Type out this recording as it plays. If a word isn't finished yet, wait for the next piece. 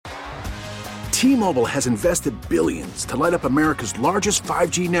T-Mobile has invested billions to light up America's largest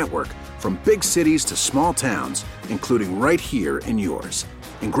 5G network, from big cities to small towns, including right here in yours.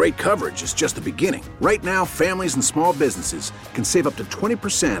 And great coverage is just the beginning. Right now, families and small businesses can save up to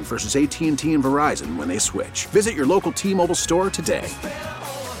 20% versus AT&T and Verizon when they switch. Visit your local T-Mobile store today.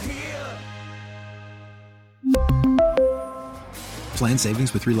 Plan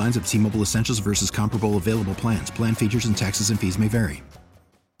savings with 3 lines of T-Mobile Essentials versus comparable available plans. Plan features and taxes and fees may vary.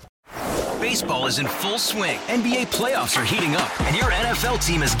 Baseball is in full swing. NBA playoffs are heating up, and your NFL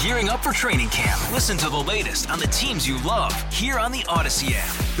team is gearing up for training camp. Listen to the latest on the teams you love here on the Odyssey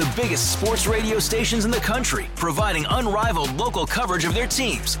app. The biggest sports radio stations in the country, providing unrivaled local coverage of their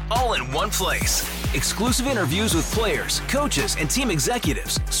teams, all in one place. Exclusive interviews with players, coaches, and team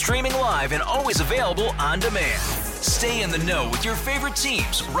executives, streaming live and always available on demand. Stay in the know with your favorite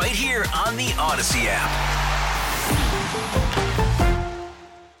teams right here on the Odyssey app.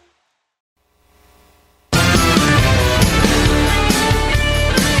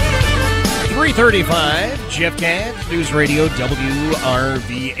 3:35, Jeff Katz, News Radio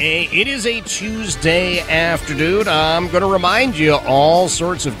WRVA. It is a Tuesday afternoon. I'm going to remind you all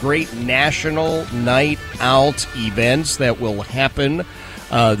sorts of great National Night Out events that will happen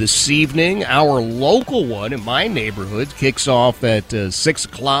this evening. Our local one in my neighborhood kicks off at 6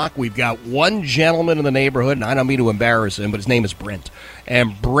 o'clock. We've got one gentleman in the neighborhood, and I don't mean to embarrass him, but his name is Brent.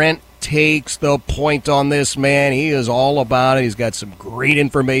 And Brent takes the point on this, man. He is all about it. He's got some great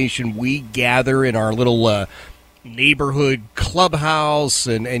information. We gather in our little neighborhood clubhouse,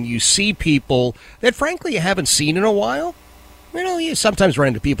 and you see people that, frankly, you haven't seen in a while. You know, you sometimes run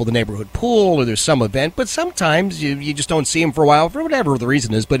into people at the neighborhood pool or there's some event, but sometimes you just don't see them for a while for whatever the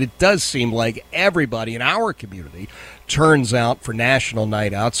reason is. But it does seem like everybody in our community turns out for National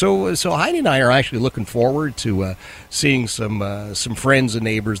Night Out. So Heidi and I are actually looking forward to seeing some friends and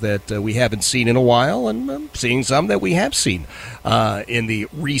neighbors that we haven't seen in a while, and seeing some that we have seen in the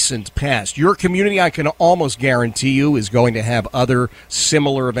recent past. Your community, I can almost guarantee you, is going to have other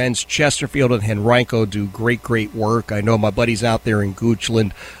similar events. Chesterfield and Henrico do great work. I know my buddies out there in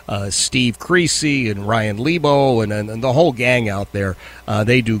Goochland, Steve Creasy and Ryan Lebo and the whole gang out there,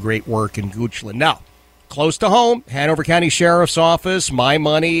 they do great work in Goochland. Now, close to home, Hanover County Sheriff's Office, My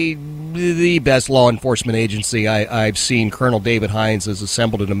Money, the best law enforcement agency I've seen. Colonel David Hines has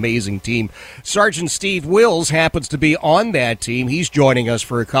assembled an amazing team. Sergeant Steve Wills happens to be on that team. He's joining us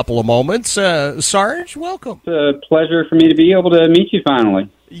for a couple of moments. Sarge, welcome. It's a pleasure for me to be able to meet you finally.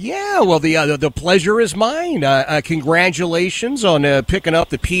 Yeah, well, the pleasure is mine. Congratulations on picking up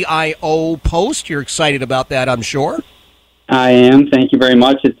the PIO post. You're excited about that, I'm sure. I am. Thank you very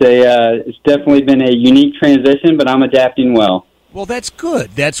much. It's definitely been a unique transition, but I'm adapting well. Well, that's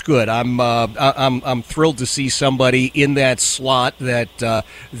good. That's good. I'm thrilled to see somebody in that slot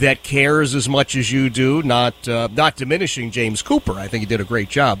that cares as much as you do. Not diminishing James Cooper. I think he did a great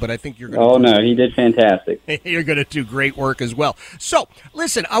job, but I think you're going. Oh no, he did fantastic. You're going to do great work as well. So,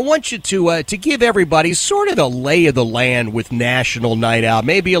 listen, I want you to give everybody sort of the lay of the land with National Night Out,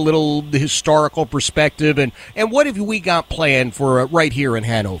 maybe a little historical perspective, and what have we got planned for right here in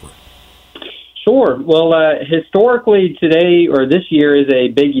Hanover? Sure. Well, historically, today or this year is a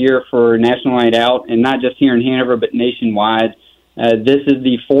big year for National Night Out, and not just here in Hanover, but nationwide. This is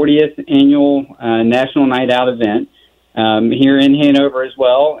the 40th annual National Night Out event here in Hanover as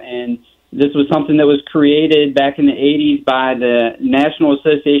well, and this was something that was created back in the 80s by the National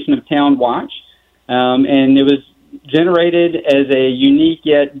Association of Town Watch, and it was generated as a unique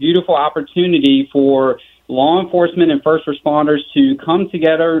yet beautiful opportunity for law enforcement and first responders to come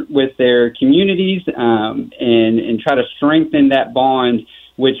together with their communities and try to strengthen that bond,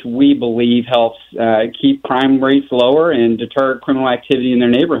 which we believe helps keep crime rates lower and deter criminal activity in their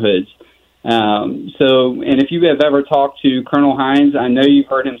neighborhoods. And if you have ever talked to Colonel Hines, I know you've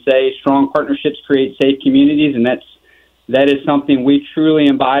heard him say strong partnerships create safe communities, and that is something we truly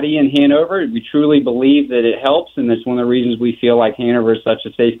embody in Hanover. We truly believe that it helps, and that's one of the reasons we feel like Hanover is such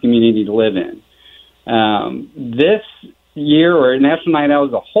a safe community to live in. This year, or National Night Out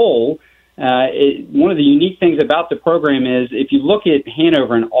as a whole, one of the unique things about the program is if you look at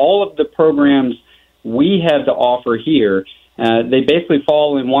Hanover and all of the programs we have to offer here, they basically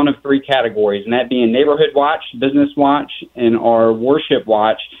fall in one of 3 categories, and that being Neighborhood Watch, Business Watch, and our Worship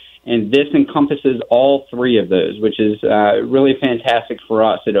Watch. And this encompasses all 3 of those, which is really fantastic for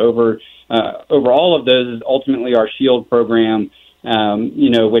us. Over all of those is ultimately our SHIELD program,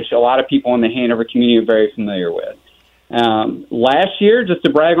 which a lot of people in the Hanover community are very familiar with. Last year, just to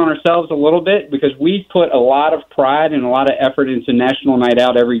brag on ourselves a little bit, because we put a lot of pride and a lot of effort into National Night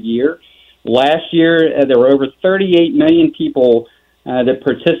Out every year. Last year, there were over 38 million people that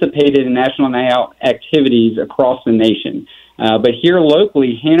participated in National Night Out activities across the nation. But here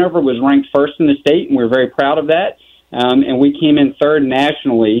locally, Hanover was ranked first in the state, and we're very proud of that. And we came in third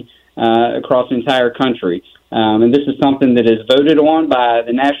nationally across the entire country. And this is something that is voted on by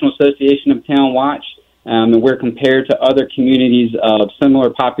the National Association of Town Watch, and we're compared to other communities of similar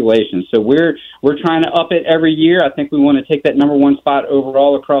populations. So we're trying to up it every year. I think we want to take that number one spot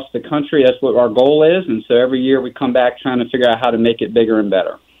overall across the country. That's what our goal is. And so every year we come back trying to figure out how to make it bigger and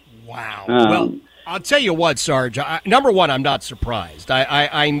better. Wow. Well, I'll tell you what, Sarge. Number one, I'm not surprised.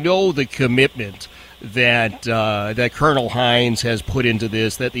 I know the commitment that Colonel Hines has put into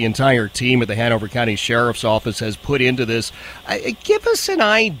this, that the entire team at the Hanover County Sheriff's Office has put into this. Give us an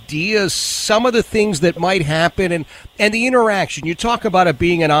idea, some of the things that might happen and the interaction. You talk about it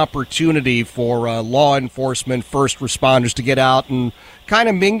being an opportunity for law enforcement, first responders to get out and kind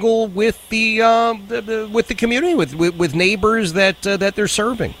of mingle with the community, with neighbors that they're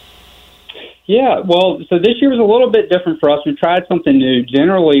serving. Yeah, well, so this year was a little bit different for us. We tried something new.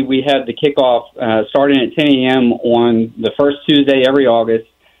 Generally, we have the kickoff starting at 10 a.m. on the first Tuesday every August,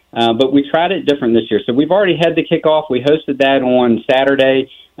 but we tried it different this year. So we've already had the kickoff. We hosted that on Saturday.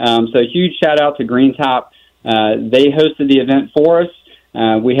 So a huge shout-out to Green Top. They hosted the event for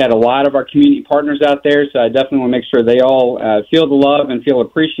us. We had a lot of our community partners out there, so I definitely want to make sure they all feel the love and feel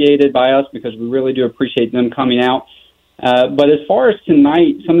appreciated by us, because we really do appreciate them coming out. But as far as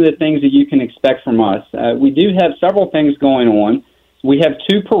tonight, some of the things that you can expect from us, we do have several things going on. We have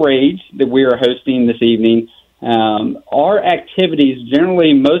 2 parades that we are hosting this evening. Our activities,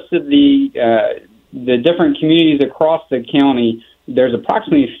 generally, most of the different communities across the county, there's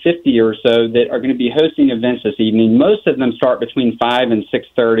approximately 50 or so that are going to be hosting events this evening. Most of them start between 5 and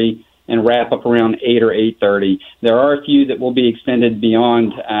 6:30 and wrap up around 8 or 8:30. There are a few that will be extended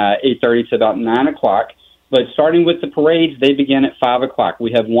beyond 8:30 to about 9 o'clock. But starting with the parades, they begin at 5 o'clock.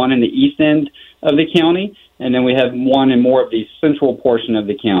 We have one in the east end of the county, and then we have one in more of the central portion of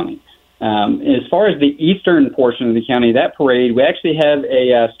the county. As far as the eastern portion of the county, that parade, we actually have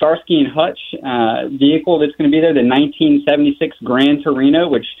a Starsky and Hutch vehicle that's going to be there, the 1976 Gran Torino,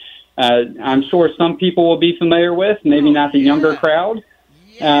 which I'm sure some people will be familiar with, maybe not the younger crowd.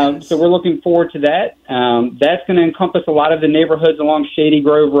 Yes. So we're looking forward to that. That's going to encompass a lot of the neighborhoods along Shady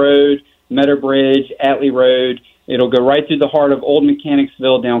Grove Road, Meadow Bridge, Atlee Road. It'll go right through the heart of Old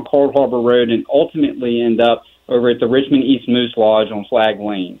Mechanicsville, down Cold Harbor Road, and ultimately end up over at the Richmond East Moose Lodge on Flag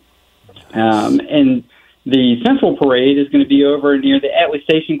Lane. And the central parade is going to be over near the Atlee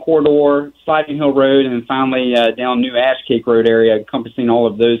Station corridor, Sliding Hill Road, and then finally down New Ash Cake Road area, encompassing all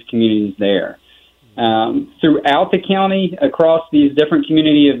of those communities there. Throughout the county, across these different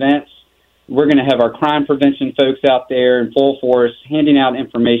community events, we're going to have our crime prevention folks out there in full force, handing out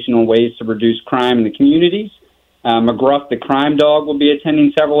information on ways to reduce crime in the communities. McGruff, the crime dog, will be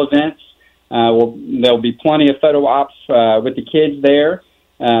attending several events. There'll be plenty of photo ops with the kids there.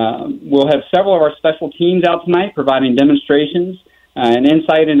 We'll have several of our special teams out tonight providing demonstrations and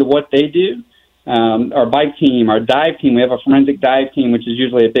insight into what they do. Our bike team, our dive team, we have a forensic dive team, which is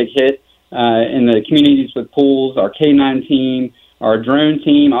usually a big hit in the communities with pools. Our K-9 team, our drone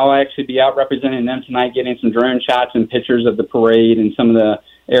team, I'll actually be out representing them tonight, getting some drone shots and pictures of the parade and some of the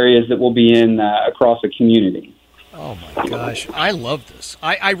areas that we'll be in across the community. Oh, my gosh. I love this.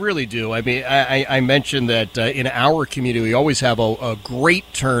 I really do. I mean, I mentioned that in our community, we always have a great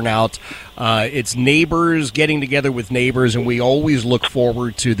turnout. It's neighbors getting together with neighbors, and we always look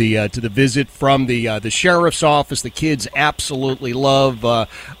forward to the visit from the sheriff's office. The kids absolutely love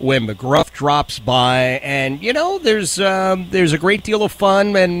when McGruff drops by. And, you know, there's a great deal of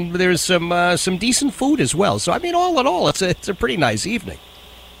fun, and there's some decent food as well. So, I mean, all in all, it's a pretty nice evening.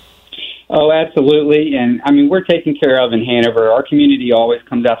 Oh, absolutely. And, I mean, we're taken care of in Hanover. Our community always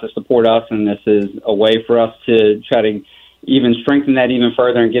comes out to support us, and this is a way for us to try to even strengthen that even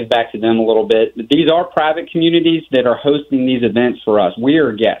further and give back to them a little bit. But these are private communities that are hosting these events for us. We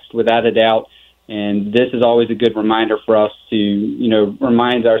are guests, without a doubt, and this is always a good reminder for us to, you know,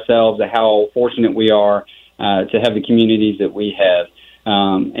 remind ourselves of how fortunate we are to have the communities that we have.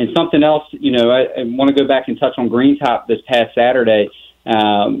 And something else, you know, I want to go back and touch on Green Top this past Saturday.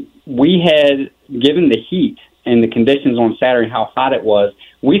 We had, given the heat and the conditions on Saturday, how hot it was,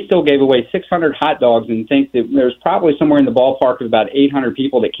 we still gave away 600 hot dogs, and think that there's probably somewhere in the ballpark of about 800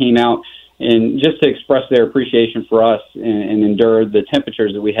 people that came out and just to express their appreciation for us and endure the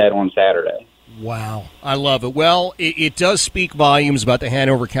temperatures that we had on Saturday. Wow. I love it. Well, it does speak volumes about the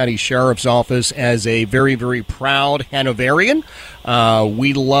Hanover County Sheriff's Office as a very, very proud Hanoverian.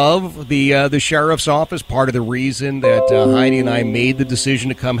 We love the Sheriff's Office. Part of the reason that Heidi and I made the decision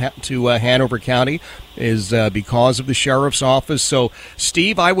to come to Hanover County is because of the sheriff's office. So,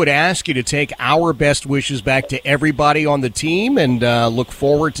 Steve, I would ask you to take our best wishes back to everybody on the team, and look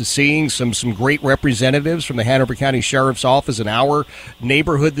forward to seeing some great representatives from the Hanover County Sheriff's Office in our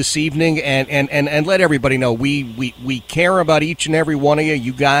neighborhood this evening, and let everybody know we care about each and every one of you.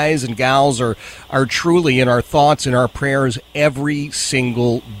 You guys and gals are truly in our thoughts and our prayers every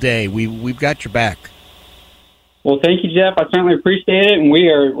single day. We've got your back. Well, thank you, Jeff. I certainly appreciate it, and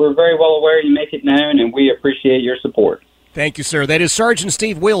we're very well aware you make it known, and we appreciate your support. Thank you, sir. That is Sergeant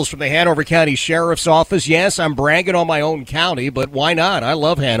Steve Wills from the Hanover County Sheriff's Office. Yes, I'm bragging on my own county, but why not? I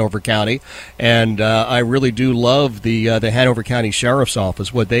love Hanover County, and I really do love the Hanover County Sheriff's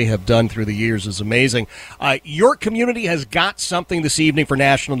Office. What they have done through the years is amazing. Your community has got something this evening for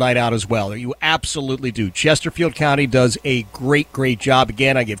National Night Out as well. You absolutely do. Chesterfield County does a great job.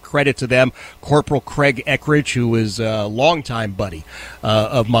 Again, I give credit to them. Corporal Craig Eckridge, who is a longtime buddy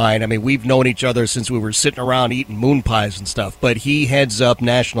of mine. I mean, we've known each other since we were sitting around eating moon pies and stuff, but he heads up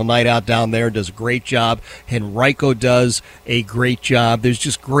National Night Out down there, does a great job. Henrico does a great job. There's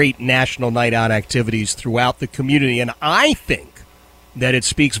just great National Night Out activities throughout the community, and I think that it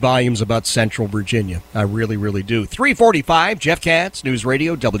speaks volumes about Central Virginia. I really do. 345, Jeff Katz, News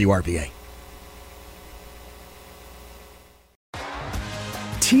Radio, WRVA.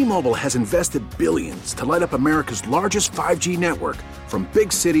 T-Mobile has invested billions to light up America's largest 5G network, from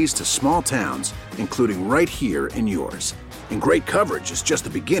big cities to small towns, including right here in yours. And great coverage is just the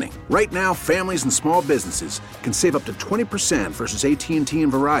beginning. Right now, families and small businesses can save up to 20% versus AT&T and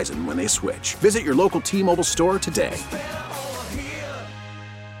Verizon when they switch. Visit your local T-Mobile store today.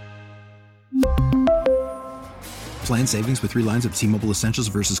 Plan savings with 3 lines of T-Mobile Essentials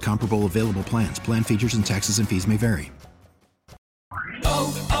versus comparable available plans. Plan features and taxes and fees may vary.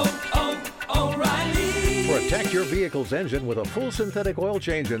 Protect your vehicle's engine with a full synthetic oil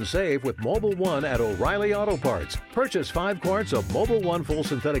change and save with Mobile One at O'Reilly Auto Parts. Purchase 5 quarts of Mobile One full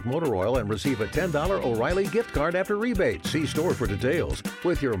synthetic motor oil and receive a $10 O'Reilly gift card after rebate. See store for details.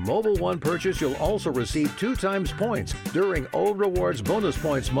 With your Mobile One purchase, you'll also receive 2 times points during O Rewards Bonus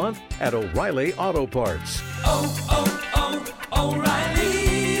Points Month at O'Reilly Auto Parts.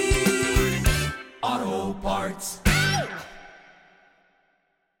 O'Reilly Auto Parts.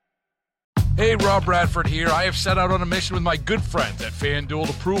 Hey, Rob Bradford here. I have set out on a mission with my good friends at FanDuel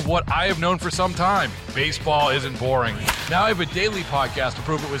to prove what I have known for some time. Baseball isn't boring. Now I have a daily podcast to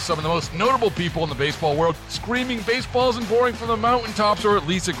prove it with some of the most notable people in the baseball world, screaming baseball isn't boring from the mountaintops, or at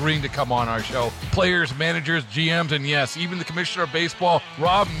least agreeing to come on our show. Players, managers, GMs, and yes, even the commissioner of baseball,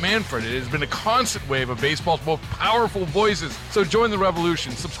 Rob Manfred. It has been a constant wave of baseball's most powerful voices. So join the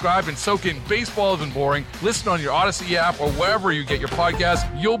revolution. Subscribe and soak in Baseball Isn't Boring. Listen on your Odyssey app or wherever you get your podcasts.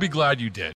 You'll be glad you did.